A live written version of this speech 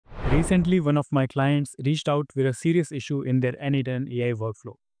Recently, one of my clients reached out with a serious issue in their N8N AI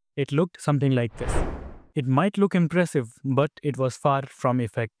workflow. It looked something like this. It might look impressive, but it was far from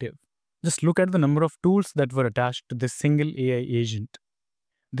effective. Just look at the number of tools that were attached to this single AI agent.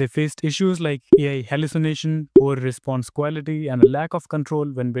 They faced issues like AI hallucination, poor response quality, and a lack of control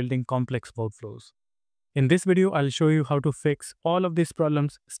when building complex workflows. In this video, I'll show you how to fix all of these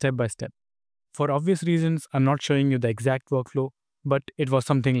problems step by step. For obvious reasons, I'm not showing you the exact workflow, but it was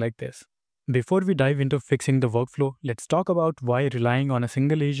something like this. Before we dive into fixing the workflow, let's talk about why relying on a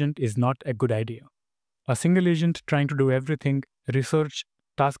single agent is not a good idea. A single agent trying to do everything, research,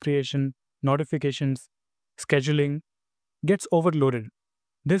 task creation, notifications, scheduling, gets overloaded.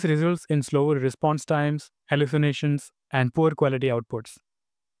 This results in slower response times, hallucinations, and poor quality outputs.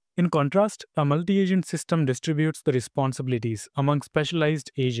 In contrast, a multi-agent system distributes the responsibilities among specialized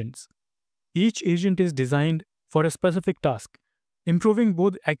agents. Each agent is designed for a specific task, improving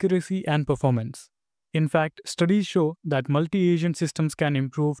both accuracy and performance. In fact, studies show that multi-agent systems can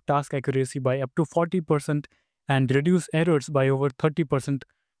improve task accuracy by up to 40% and reduce errors by over 30%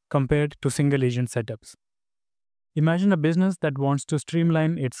 compared to single-agent setups. Imagine a business that wants to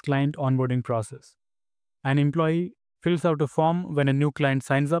streamline its client onboarding process. An employee fills out a form when a new client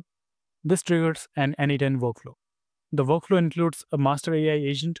signs up. This triggers an N8N workflow. The workflow includes a master AI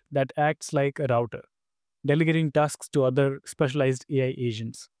agent that acts like a router, delegating tasks to other specialized AI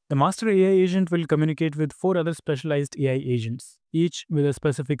agents. The master AI agent will communicate with 4 other specialized AI agents, each with a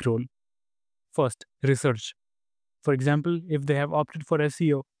specific role. First, research. For example, if they have opted for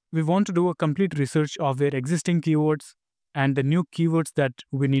SEO, we want to do a complete research of their existing keywords and the new keywords that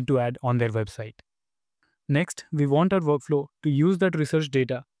we need to add on their website. Next, we want our workflow to use that research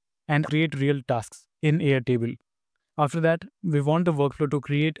data and create real tasks in Airtable. After that, we want the workflow to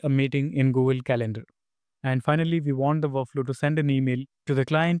create a meeting in Google Calendar. And finally, we want the workflow to send an email to the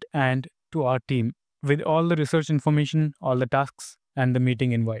client and to our team with all the research information, all the tasks, and the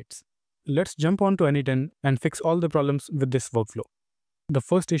meeting invites. Let's jump on to N8N and fix all the problems with this workflow. The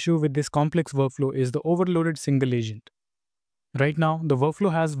first issue with this complex workflow is the overloaded single agent. Right now, the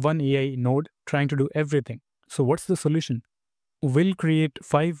workflow has one AI node trying to do everything. So what's the solution? We'll create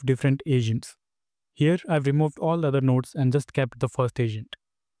 5 different agents. Here, I've removed all the other nodes and just kept the first agent.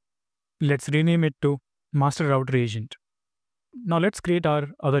 Let's rename it to Master Router Agent. Now let's create our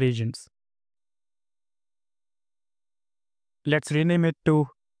other agents. Let's rename it to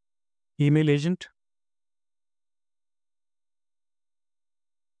Email Agent.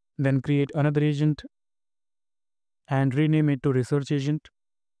 Then create another agent and rename it to Research Agent.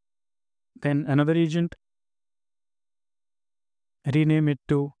 Then another agent, rename it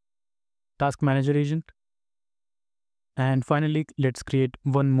to Task Manager Agent. And finally, let's create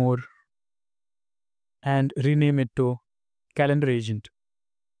one more and rename it to Calendar Agent.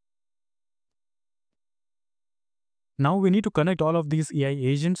 Now we need to connect all of these AI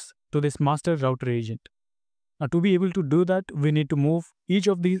agents to this Master Router Agent. Now to be able to do that, we need to move each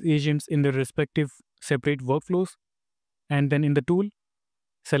of these agents in their respective separate workflows, and then in the tool,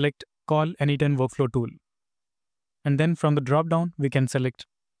 select Call N8N Workflow Tool. And then from the drop-down, we can select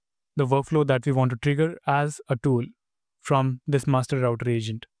the workflow that we want to trigger as a tool from this Master Router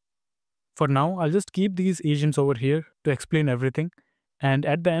Agent. For now, I'll just keep these agents over here to explain everything, and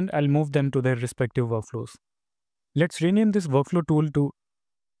at the end, I'll move them to their respective workflows. Let's rename this workflow tool to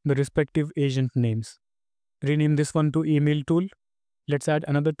the respective agent names. Rename this one to Email Tool. Let's add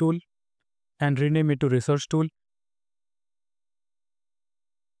another tool and rename it to Research Tool.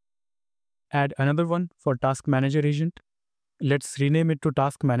 Add another one for Task Manager Agent. Let's rename it to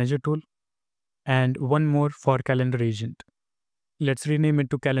Task Manager Tool. And one more for Calendar Agent. Let's rename it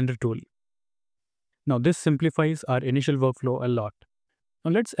to Calendar Tool. Now this simplifies our initial workflow a lot.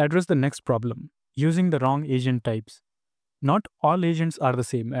 Now let's address the next problem, using the wrong agent types. Not all agents are the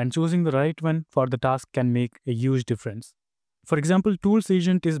same, and choosing the right one for the task can make a huge difference. For example, Tools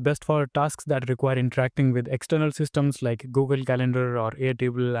agent is best for tasks that require interacting with external systems like Google Calendar or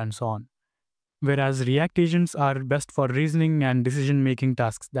Airtable and so on. Whereas React agents are best for reasoning and decision-making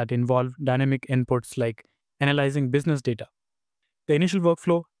tasks that involve dynamic inputs like analyzing business data. The initial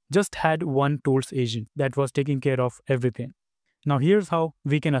workflow just had one Tools agent that was taking care of everything. Now here's how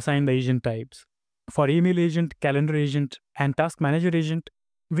we can assign the agent types. For Email Agent, Calendar Agent, and Task Manager Agent,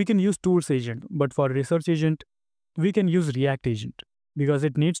 we can use Tools Agent, but for Research Agent, we can use React Agent because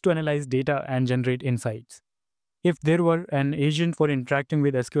it needs to analyze data and generate insights. If there were an agent for interacting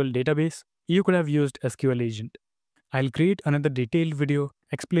with SQL database, you could have used SQL Agent. I'll create another detailed video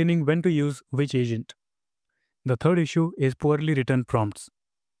explaining when to use which agent. The third issue is poorly written prompts.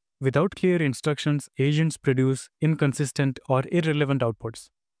 Without clear instructions, agents produce inconsistent or irrelevant outputs.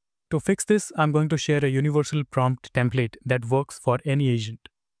 To fix this, I'm going to share a universal prompt template that works for any agent.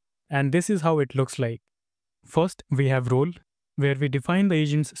 And this is how it looks like. First, we have role, where we define the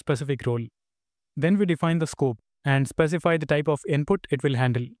agent's specific role. Then we define the scope and specify the type of input it will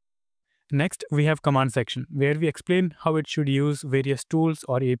handle. Next, we have command section, where we explain how it should use various tools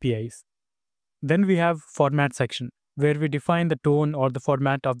or APIs. Then we have format section, where we define the tone or the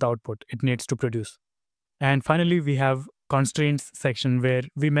format of the output it needs to produce. And finally, we have constraints section, where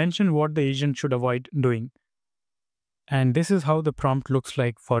we mention what the agent should avoid doing. And this is how the prompt looks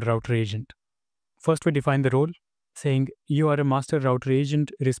like for router agent. First, we define the role, saying you are a master router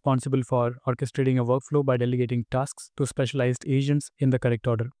agent responsible for orchestrating a workflow by delegating tasks to specialized agents in the correct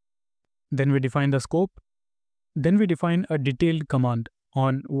order. Then we define the scope. Then we define a detailed command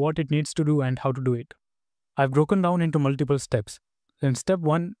on what it needs to do and how to do it. I've broken down into multiple steps. In step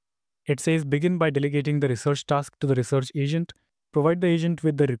 1, it says begin by delegating the research task to the research agent, provide the agent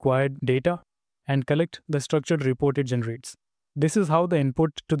with the required data, and collect the structured report it generates. This is how the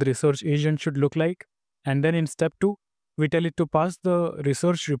input to the research agent should look like. And then in step 2, we tell it to pass the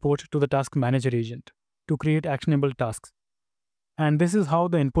research report to the task manager agent to create actionable tasks. And this is how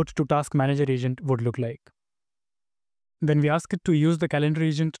the input to task manager agent would look like. Then we ask it to use the calendar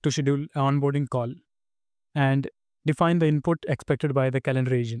agent to schedule an onboarding call and define the input expected by the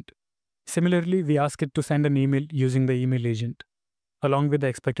calendar agent. Similarly, we ask it to send an email using the email agent along with the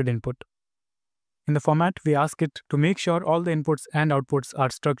expected input. In the format, we ask it to make sure all the inputs and outputs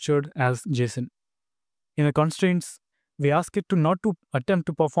are structured as JSON. In the constraints, we ask it to not to attempt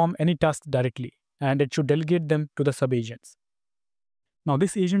to perform any tasks directly, and it should delegate them to the sub-agents. Now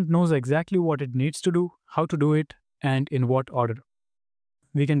this agent knows exactly what it needs to do, how to do it, and in what order.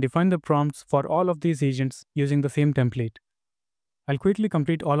 We can define the prompts for all of these agents using the same template. I'll quickly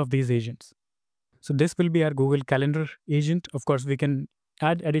complete all of these agents. So this will be our Google Calendar agent. Of course, we can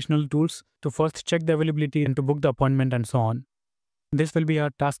add additional tools to first check the availability and to book the appointment and so on. This will be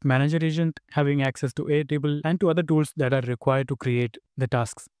our task manager agent, having access to Airtable and to other tools that are required to create the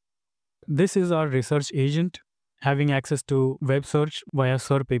tasks. This is our research agent, having access to web search via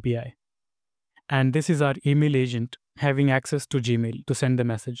SERP API. And this is our email agent, having access to Gmail to send the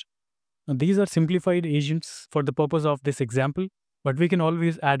message. Now, these are simplified agents for the purpose of this example, but we can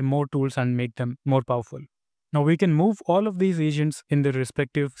always add more tools and make them more powerful. Now we can move all of these agents in their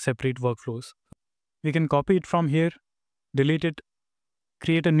respective separate workflows. We can copy it from here, delete it,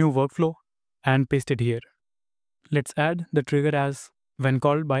 create a new workflow, and paste it here. Let's add the trigger as when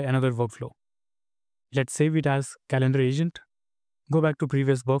called by another workflow. Let's save it as calendar agent. Go back to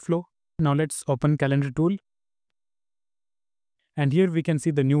previous workflow. Now let's open calendar tool. And here we can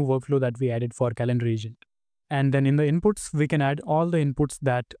see the new workflow that we added for calendar agent. And then in the inputs, we can add all the inputs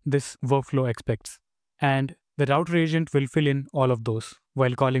that this workflow expects. And the router agent will fill in all of those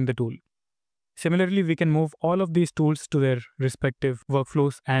while calling the tool. Similarly, we can move all of these tools to their respective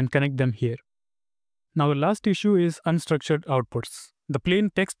workflows and connect them here. Now the last issue is unstructured outputs. The plain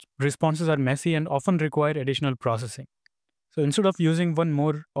text responses are messy and often require additional processing. So instead of using one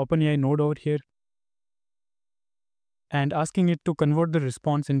more OpenAI node over here and asking it to convert the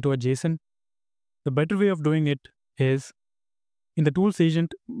response into a JSON, the better way of doing it is in the tools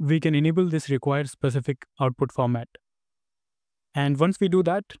agent, we can enable this required specific output format. And once we do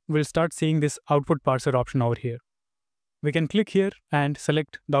that, we'll start seeing this output parser option over here. We can click here and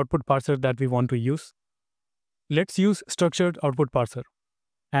select the output parser that we want to use. Let's use structured output parser.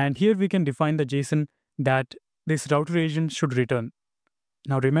 And here we can define the JSON that this router agent should return.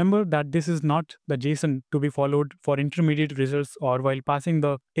 Now remember that this is not the JSON to be followed for intermediate results or while passing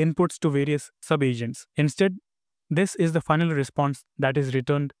the inputs to various sub-agents. Instead, this is the final response that is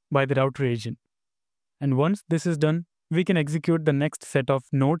returned by the router agent. And once this is done, we can execute the next set of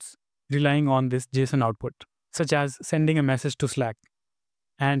nodes relying on this JSON output, such as sending a message to Slack.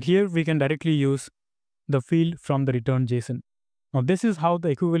 And here we can directly use the field from the return JSON. Now this is how the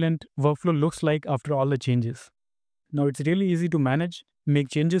equivalent workflow looks like after all the changes. Now it's really easy to manage, make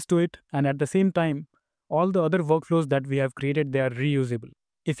changes to it, and at the same time, all the other workflows that we have created, they are reusable.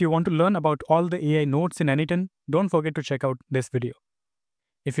 If you want to learn about all the AI nodes in N8N, don't forget to check out this video.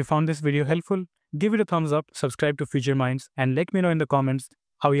 If you found this video helpful, give it a thumbs up, subscribe to Future Minds, and let me know in the comments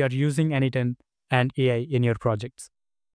how you are using N8N and AI in your projects.